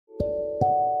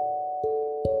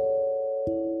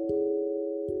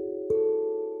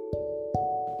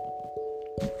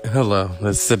Hello,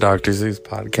 this is the Dr. Zeus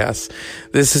podcast.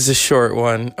 This is a short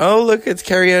one. Oh, look, it's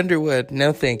Carrie Underwood.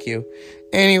 No, thank you.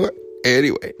 Anyway.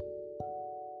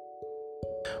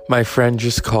 My friend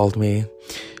just called me.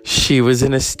 She was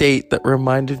in a state that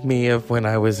reminded me of when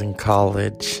I was in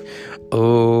college.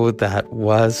 Oh, that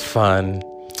was fun.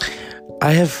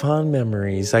 I have fond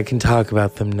memories. I can talk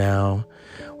about them now.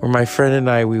 Where my friend and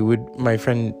I,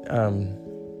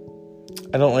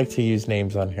 I don't like to use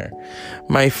names on here.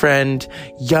 My friend,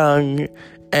 young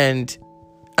and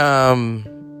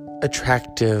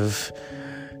attractive,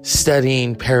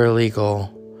 studying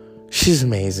paralegal. She's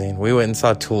amazing. We went and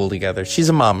saw Tool together. She's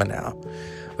a mama now.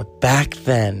 But back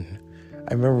then,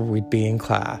 I remember we'd be in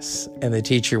class and the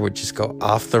teacher would just go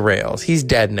off the rails. He's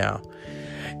dead now.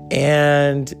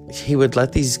 And he would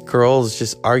let these girls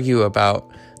just argue about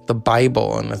the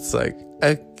Bible. And it's like,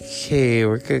 okay,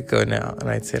 we're going to go now. And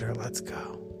I'd say to her, let's go.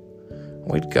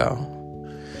 We'd go.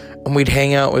 And we'd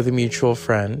hang out with a mutual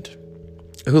friend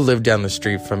who lived down the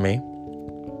street from me.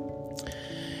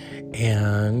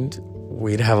 And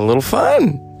we'd have a little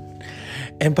fun.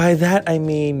 And by that, I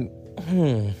mean,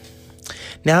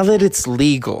 now that it's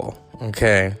legal,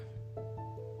 okay,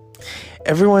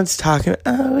 everyone's talking,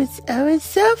 it's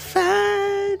so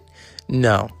fun.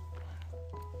 No.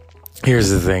 Here's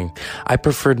the thing. I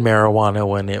preferred marijuana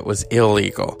when it was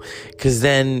illegal. Because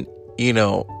then,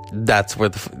 that's where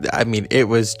it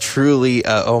was truly,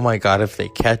 oh my God, if they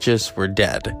catch us, we're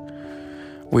dead.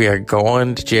 We are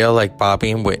going to jail like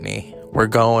Bobby and Whitney. We're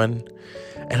going.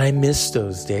 And I miss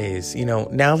those days.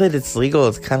 Now that it's legal,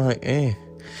 it's kind of like,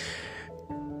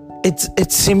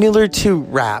 It's similar to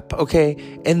rap, okay?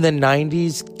 In the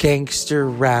 90s, gangster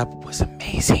rap was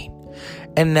amazing.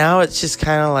 And now it's just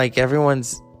kind of like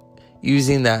everyone's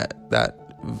using that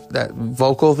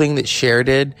vocal thing that Cher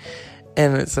did.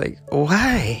 And it's like,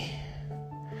 why?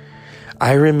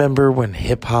 I remember when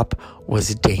hip-hop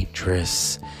was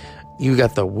dangerous. You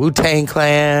got the Wu-Tang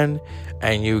Clan,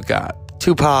 and you got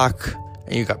Tupac,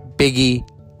 and you got Biggie.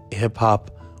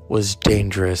 Hip-hop was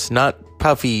dangerous. Not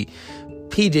Puffy.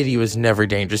 P. Diddy was never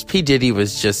dangerous. P. Diddy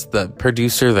was just the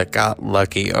producer that got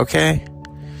lucky, okay?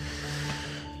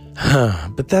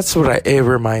 But that's what it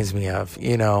reminds me of,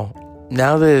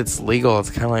 Now that it's legal, it's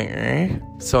kind of like,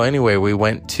 So anyway, we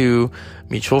went to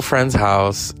mutual friend's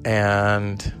house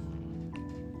and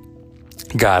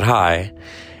got high.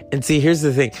 And see, here's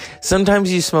the thing.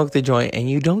 Sometimes you smoke the joint and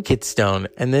you don't get stoned.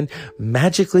 And then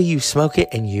magically you smoke it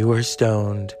and you are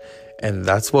stoned. And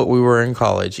that's what we were in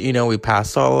college. We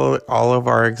passed all of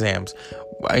our exams.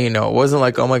 It wasn't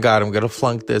like, oh my God, I'm going to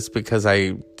flunk this because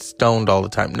I stoned all the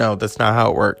time. No, that's not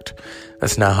how it worked.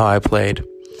 That's not how I played.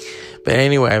 But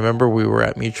anyway, I remember we were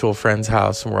at mutual friend's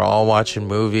house and we're all watching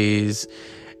movies.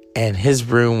 And his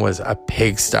room was a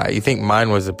pigsty. You think mine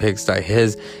was a pigsty.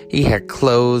 He had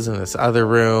clothes in this other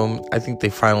room. I think they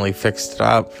finally fixed it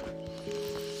up.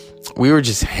 We were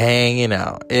just hanging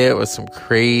out. It was some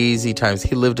crazy times.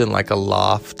 He lived in like a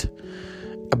loft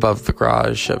above the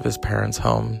garage of his parents'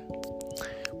 home.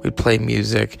 We'd play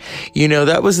music.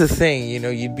 That was the thing.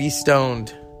 You'd be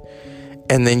stoned.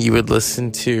 And then you would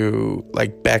listen to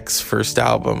like Beck's first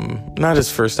album. Not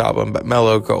his first album, but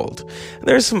Mellow Gold. And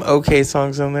there's some okay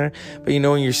songs on there. But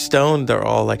when you're stoned, they're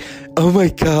all like, oh my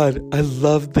God, I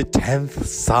love the 10th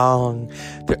song.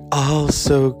 They're all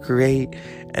so great.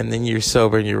 And then you're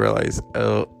sober and you realize,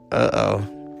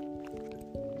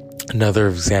 Another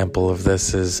example of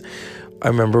this is, I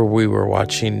remember we were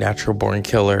watching Natural Born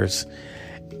Killers.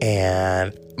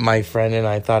 And my friend and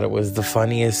I thought it was the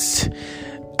funniest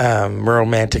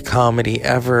romantic comedy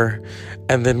ever.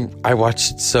 And then I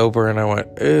watched it sober and I went,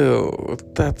 ew,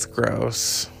 that's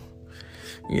gross.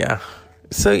 Yeah.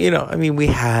 So, we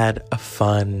had a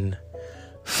fun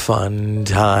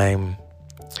time.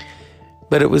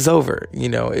 But it was over.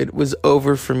 It was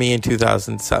over for me in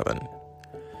 2007.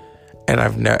 And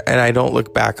I don't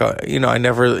look back on,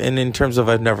 in terms of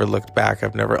I've never looked back.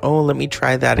 I've never, let me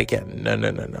try that again.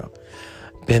 No.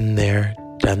 Been there,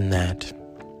 done that.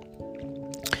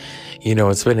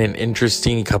 It's been an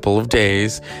interesting couple of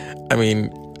days.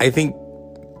 I think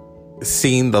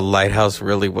seeing the lighthouse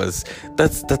really was,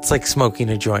 that's like smoking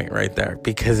a joint right there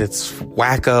because it's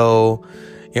wacko.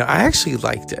 I actually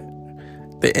liked it.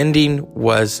 The ending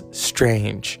was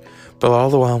strange, but all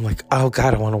the while I'm like, oh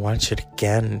God, I want to watch it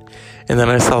again. And then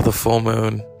I saw the full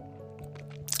moon,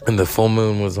 and the full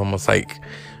moon was almost like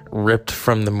ripped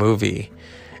from the movie.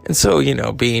 And so,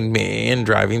 being me and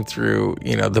driving through,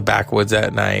 the backwoods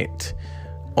at night,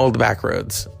 all the back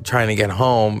roads, trying to get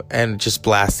home and just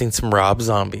blasting some Rob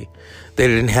Zombie. They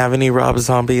didn't have any Rob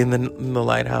Zombie in the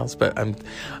lighthouse, but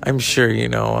I'm sure,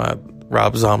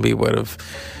 Rob Zombie would have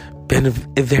been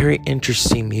a very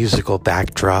interesting musical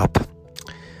backdrop.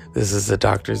 This is the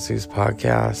Dr. Zeus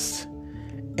podcast,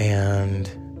 and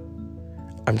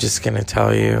I'm just going to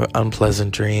tell you,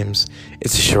 unpleasant dreams.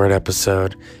 It's a short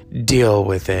episode. Deal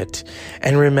with it.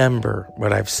 And remember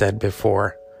what I've said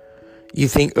before. You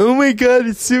think, oh my God,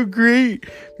 it's so great.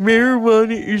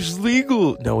 Marijuana is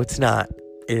legal. No, it's not.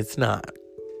 It's not.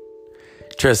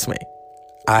 Trust me.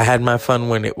 I had my fun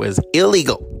when it was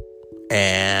illegal.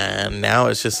 And now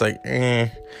it's just like,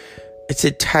 it's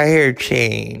a tire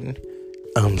chain.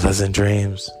 Unpleasant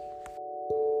dreams.